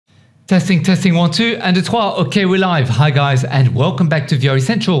Testing, testing, 1, 2, and a 3. Okay, we're live. Hi guys, and welcome back to VR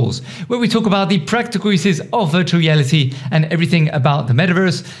Essentials, where we talk about the practical uses of virtual reality and everything about the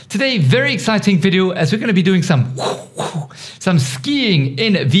metaverse. Today, very exciting video as we're going to be doing some skiing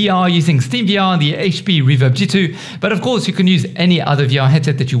in VR using SteamVR and the HP Reverb G2. But of course, you can use any other VR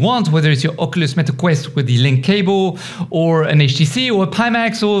headset that you want, whether it's your Oculus Meta Quest with the link cable, or an HTC, or a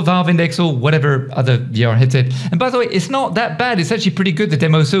Pimax, or Valve Index, or whatever other VR headset. And by the way, it's not that bad. It's actually pretty good, the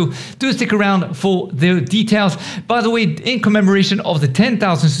demo. So do stick around for the details. By the way, in commemoration of the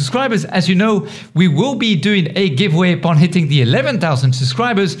 10,000 subscribers, as you know, we will be doing a giveaway upon hitting the 11,000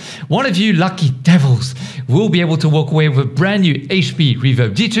 subscribers. One of you lucky devils will be able to walk away with a brand new HP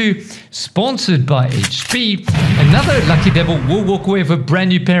Reverb G2, sponsored by HP. Another lucky devil will walk away with a brand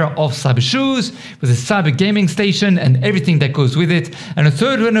new pair of cyber shoes with a cyber gaming station and everything that goes with it. And a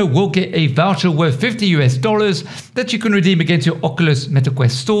third winner will get a voucher worth $50 that you can redeem against your Oculus Meta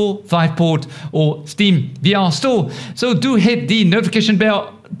Quest store, Viveport, or SteamVR store. So do hit the notification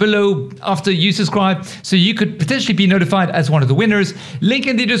bell below after you subscribe so you could potentially be notified as one of the winners. Link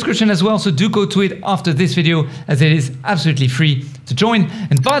in the description as well, so do go to it after this video as it is absolutely free to join.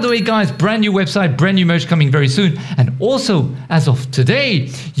 And by the way guys, brand new website, brand new merch coming very soon. And also, as of today,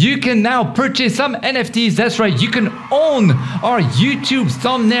 you can now purchase some NFTs. That's right, you can own our YouTube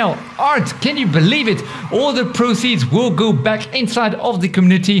thumbnail art. Can you believe it? All the proceeds will go back inside of the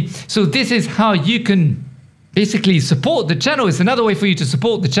community. So this is how you can basically support the channel. It's another way for you to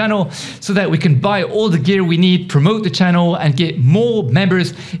support the channel so that we can buy all the gear we need, promote the channel, and get more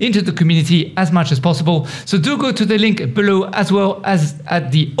members into the community as much as possible. So do go to the link below, as well as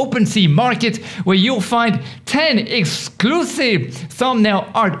at the OpenSea market, where you'll find 10 exclusive thumbnail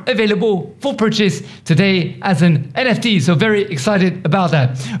art available for purchase today as an NFT. So very excited about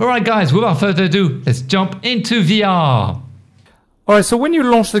that. All right guys, without further ado, let's jump into VR. Alright, so when you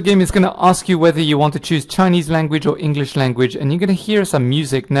launch the game, it's going to ask you whether you want to choose Chinese language or English language, and you're going to hear some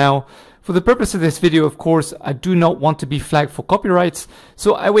music. Now, for the purpose of this video, of course, I do not want to be flagged for copyrights,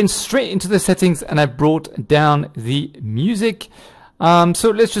 so I went straight into the settings and I brought down the music. So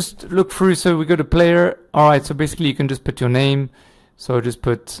let's just look through. So we go to player. Alright, so basically you can just put your name. So I'll just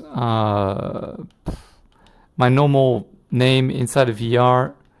put my normal name inside of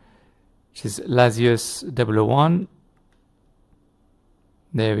VR, which is Lazius001.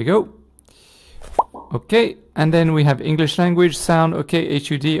 There we go. Okay, and then we have English language, sound, okay,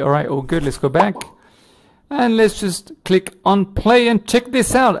 HUD, alright, all good, let's go back. And let's just click on play and check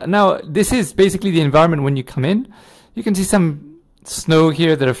this out. Now, this is basically the environment when you come in. You can see some snow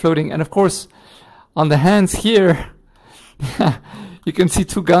here that are floating, and of course, on the hands here, you can see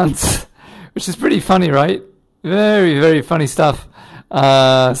two guns, which is pretty funny, right? Very, very funny stuff.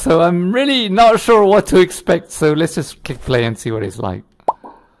 So I'm really not sure what to expect, so let's just click play and see what it's like.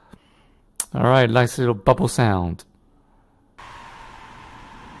 Alright, nice little bubble sound.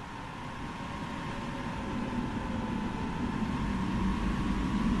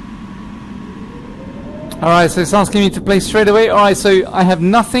 Alright, so it's asking me to play straight away. Alright, so I have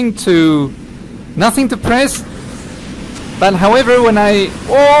nothing to press. But however, when I...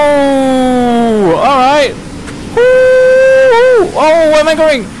 Oh! Alright! Oh, where am I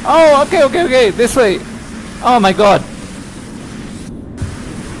going? Oh, okay, this way. Oh my god.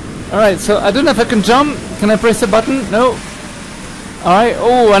 Alright, so I don't know if I can jump. Can I press the button? No. Alright,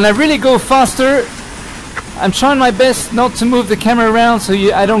 oh, and I really go faster. I'm trying my best not to move the camera around so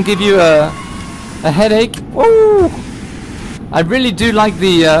I don't give you a headache. Woo! I really do like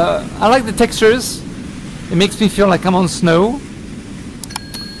the, I like the textures. It makes me feel like I'm on snow.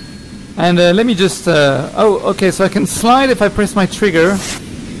 And let me just, oh, okay, so I can slide if I press my trigger.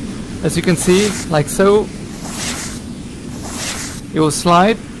 As you can see, like so. It will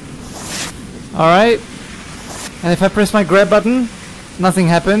slide. Alright, and if I press my grab button, nothing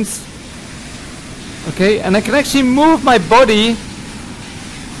happens. Okay, and I can actually move my body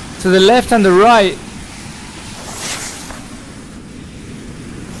to the left and the right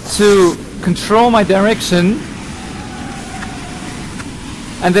to control my direction.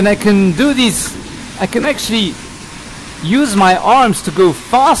 And then I can do these, I can actually use my arms to go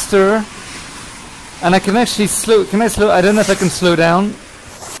faster. And I can actually slow, can I slow, I don't know if I can slow down.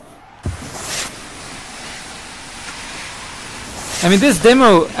 I mean, this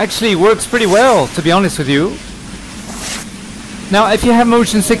demo actually works pretty well, to be honest with you. Now, if you have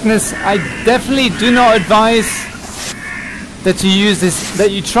motion sickness, I definitely do not advise that you use this,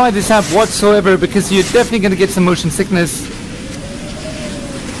 that you try this app whatsoever, because you're definitely going to get some motion sickness.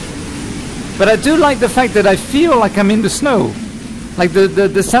 But I do like the fact that I feel like I'm in the snow. Like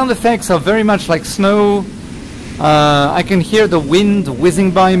the sound effects are very much like snow. I can hear the wind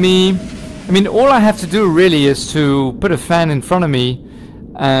whizzing by me. I mean, all I have to do really is to put a fan in front of me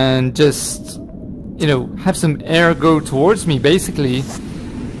and just, you know, have some air go towards me, basically.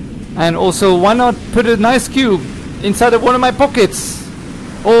 And also, why not put an ice cube inside of one of my pockets?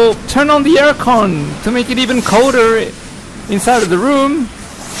 Or turn on the aircon to make it even colder inside of the room.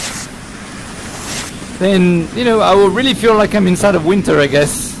 Then, you know, I will really feel like I'm inside of winter, I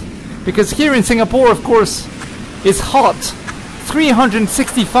guess. Because here in Singapore, of course, it's hot.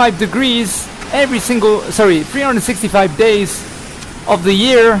 365 degrees every single, 365 days of the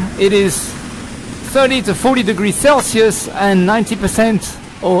year. It is 30 to 40 degrees Celsius and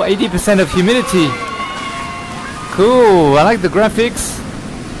 90% or 80% of humidity. Cool, I like the graphics.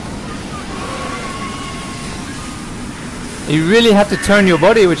 You really have to turn your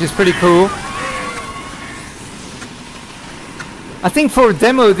body, which is pretty cool. I think for a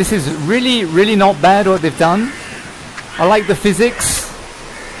demo, this is really, really not bad what they've done. I like the physics.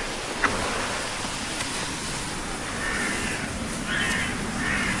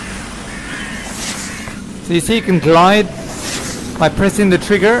 So you see you can glide by pressing the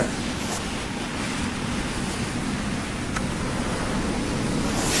trigger.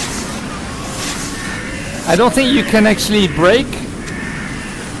 I don't think you can actually brake.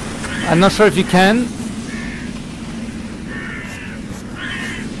 I'm not sure if you can.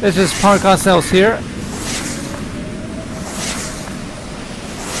 Let's just park ourselves here.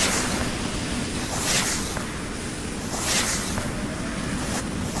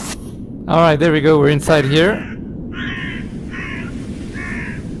 Alright, there we go, we're inside here.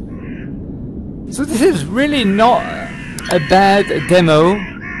 So this is really not a bad demo.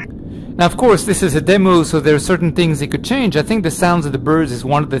 Now of course this is a demo, so there are certain things they could change. I think the sounds of the birds is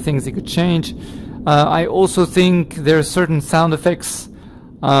one of the things they could change. I also think there are certain sound effects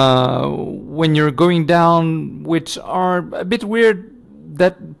when you're going down which are a bit weird,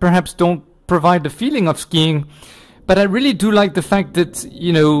 that perhaps don't provide the feeling of skiing. But I really do like the fact that,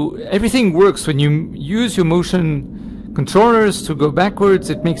 you know, everything works. When you use your motion controllers to go backwards,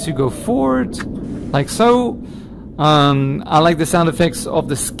 it makes you go forward, like so. I like the sound effects of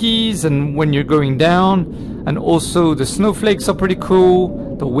the skis and when you're going down, and also the snowflakes are pretty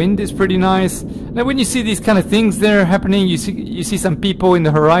cool. The wind is pretty nice. Now when you see these kind of things there happening, you see some people in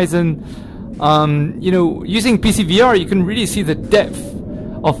the horizon. You know, using PCVR, you can really see the depth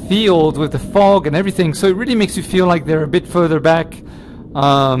of field with the fog and everything, so it really makes you feel like they're a bit further back.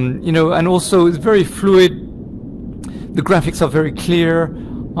 You know, and also it's very fluid. The graphics are very clear.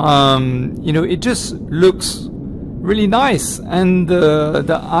 You know, it just looks really nice, and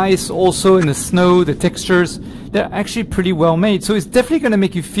the ice also and the snow, the textures, they're actually pretty well made. So it's definitely going to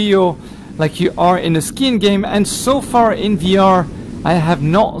make you feel like you are in a skiing game. And so far in VR, I have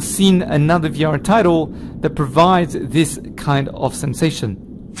not seen another VR title that provides this kind of sensation.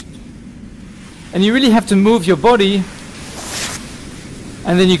 And you really have to move your body,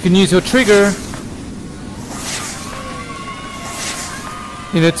 and then you can use your trigger,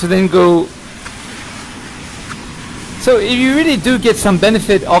 you know, to then go. So you really do get some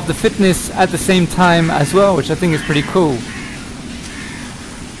benefit of the fitness at the same time as well, which I think is pretty cool.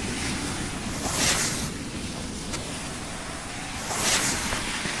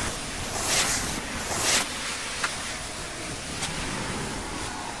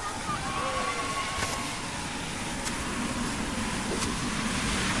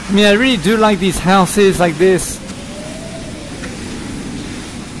 I mean, I really do like these houses like this.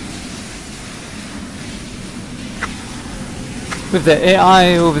 With the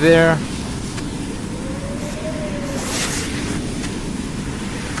AI over there.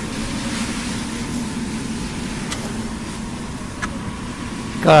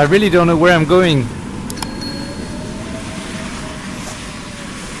 God, I really don't know where I'm going.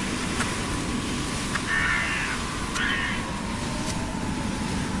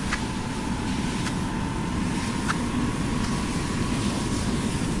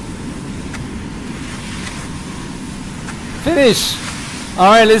 Finish!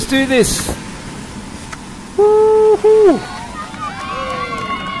 Alright, let's do this! Woohoo!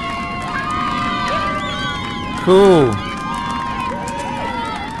 Cool.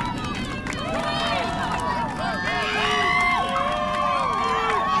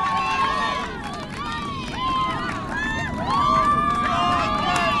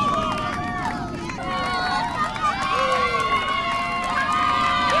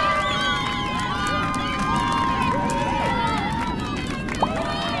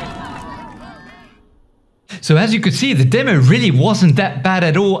 So as you could see, the demo really wasn't that bad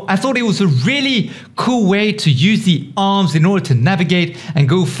at all. I thought it was a really cool way to use the arms in order to navigate and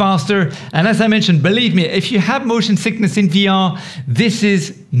go faster. And as I mentioned, believe me, if you have motion sickness in VR, this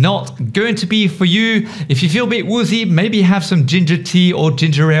is not going to be for you. If you feel a bit woozy, maybe have some ginger tea or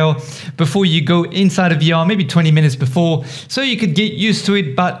ginger ale before you go inside of VR, maybe 20 minutes before, so you could get used to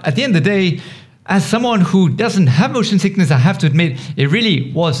it. But at the end of the day, as someone who doesn't have motion sickness, I have to admit, it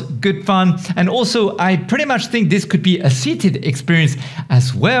really was good fun. And also, I pretty much think this could be a seated experience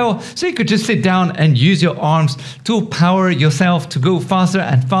as well. So you could just sit down and use your arms to power yourself to go faster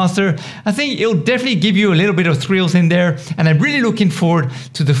and faster. I think it'll definitely give you a little bit of thrills in there. And I'm really looking forward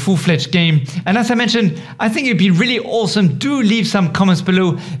to the full-fledged game. And as I mentioned, I think it'd be really awesome. Do leave some comments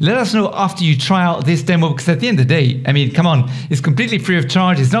below. Let us know after you try out this demo, because at the end of the day, I mean, come on, it's completely free of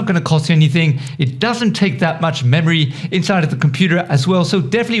charge. It's not going to cost you anything. It doesn't take that much memory inside of the computer as well, so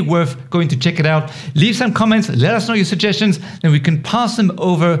definitely worth going to check it out. Leave some comments, let us know your suggestions, then we can pass them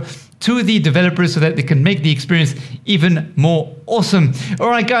over to the developers so that they can make the experience even more awesome. All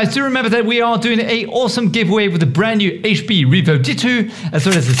right, guys, do remember that we are doing an awesome giveaway with the brand new HP Reverb G2, as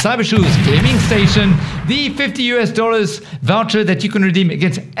well as the Cybershoes gaming station, the $50 voucher that you can redeem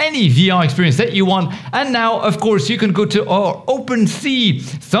against any VR experience that you want. And now, of course, you can go to our OpenSea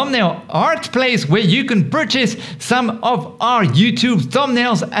thumbnail art place where you can purchase some of our YouTube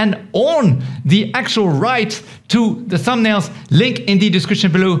thumbnails and own the actual rights to the thumbnails. Link in the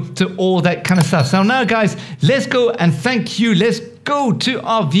description below to all that kind of stuff. So now, guys, let's go and thank you. Let's go to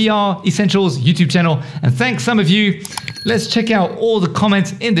our VR Essentials YouTube channel and thank some of you. Let's check out all the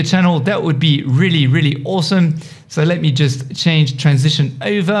comments in the channel. That would be really, really awesome. So let me just transition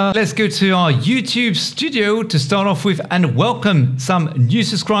over. Let's go to our YouTube studio to start off with and welcome some new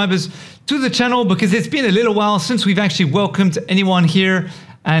subscribers to the channel, because it's been a little while since we've actually welcomed anyone here.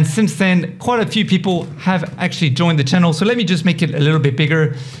 And since then, quite a few people have actually joined the channel. So let me just make it a little bit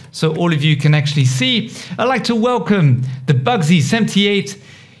bigger so all of you can actually see. I'd like to welcome the Bugsy78,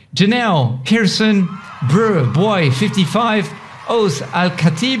 Janelle, Pearson, Brr, Boy, 55, Oz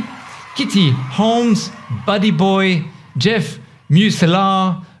Al-Khatib, Kitty, Holmes, Buddy Boy, Jeff,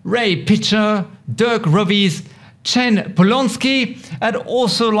 Muselar, Ray Pitcher, Dirk Rovies, Chen Polonsky. I'd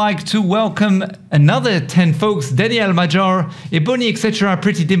also like to welcome another 10 folks: Daniel Majar, Ebony, etc.,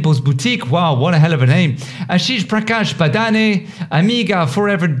 Pretty Dimples Boutique. Wow, what a hell of a name. Ashish Prakash Badane, Amiga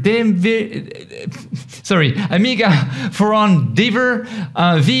Forever Amiga Foron Dever,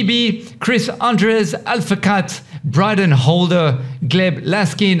 VB, Chris Andres, Alpha Cat, Bryden Holder, Gleb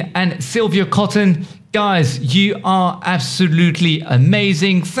Laskin, and Sylvia Cotton. Guys, you are absolutely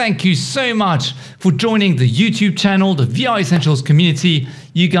amazing. Thank you so much for joining the YouTube channel, the VR Essentials community.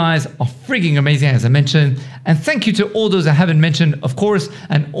 You guys are freaking amazing, as I mentioned. And thank you to all those I haven't mentioned, of course,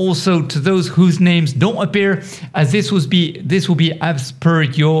 and also to those whose names don't appear, as this will be as per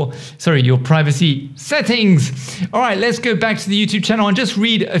your privacy settings. All right, let's go back to the YouTube channel and just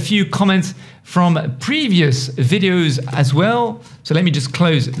read a few comments from previous videos as well. So let me just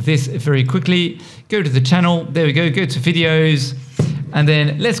close this very quickly. Go to the channel. There we go. Go to videos. And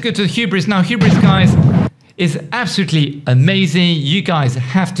then let's go to Hubris. Now, Hubris, guys, is absolutely amazing. You guys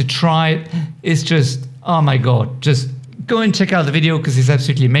have to try it. It's just, oh my God. Just go and check out the video because it's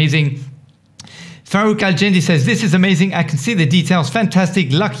absolutely amazing. Farouk Al-Jendi says, this is amazing. I can see the details.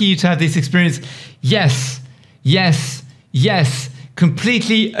 Fantastic. Lucky you to have this experience. Yes, yes, yes.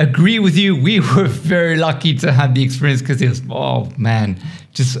 Completely agree with you. We were very lucky to have the experience because it was, oh man,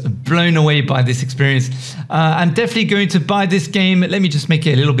 just blown away by this experience. I'm definitely going to buy this game. Let me just make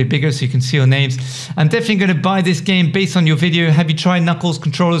it a little bit bigger so you can see your names. I'm definitely going to buy this game based on your video. Have you tried Knuckles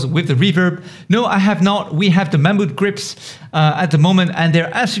controllers with the reverb? No, I have not. We have the Mammoth grips at the moment and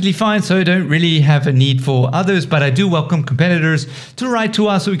they're absolutely fine, so I don't really have a need for others, but I do welcome competitors to write to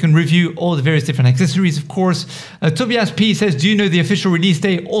us so we can review all the various different accessories, of course. Tobias P says, do you know the official release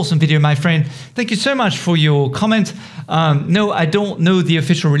date? Awesome video, my friend. Thank you so much for your comment. No, I don't know the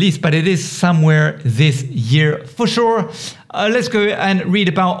official release, but it is somewhere this year for sure. Let's go and read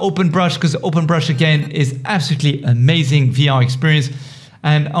about OpenBrush, because OpenBrush again is absolutely amazing VR experience.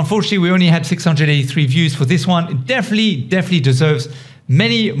 And unfortunately, we only had 683 views for this one. It definitely deserves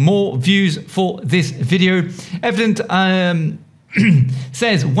many more views for this video. Evident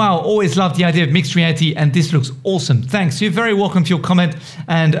says, wow, always love the idea of mixed reality and this looks awesome. Thanks. You're very welcome for your comment.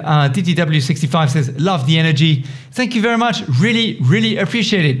 And DTW65 says, love the energy. Thank you very much. Really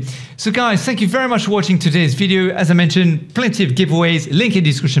appreciate it. So guys, thank you very much for watching today's video. As I mentioned, plenty of giveaways, link in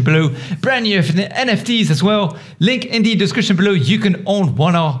the description below. Brand new NFTs as well. Link in the description below. You can own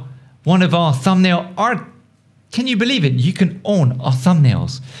one of our thumbnail art Can you believe it? You can own our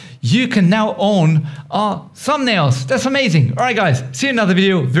thumbnails. You can now own our thumbnails. That's amazing. All right, guys. See you in another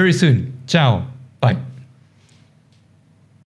video very soon. Ciao. Bye.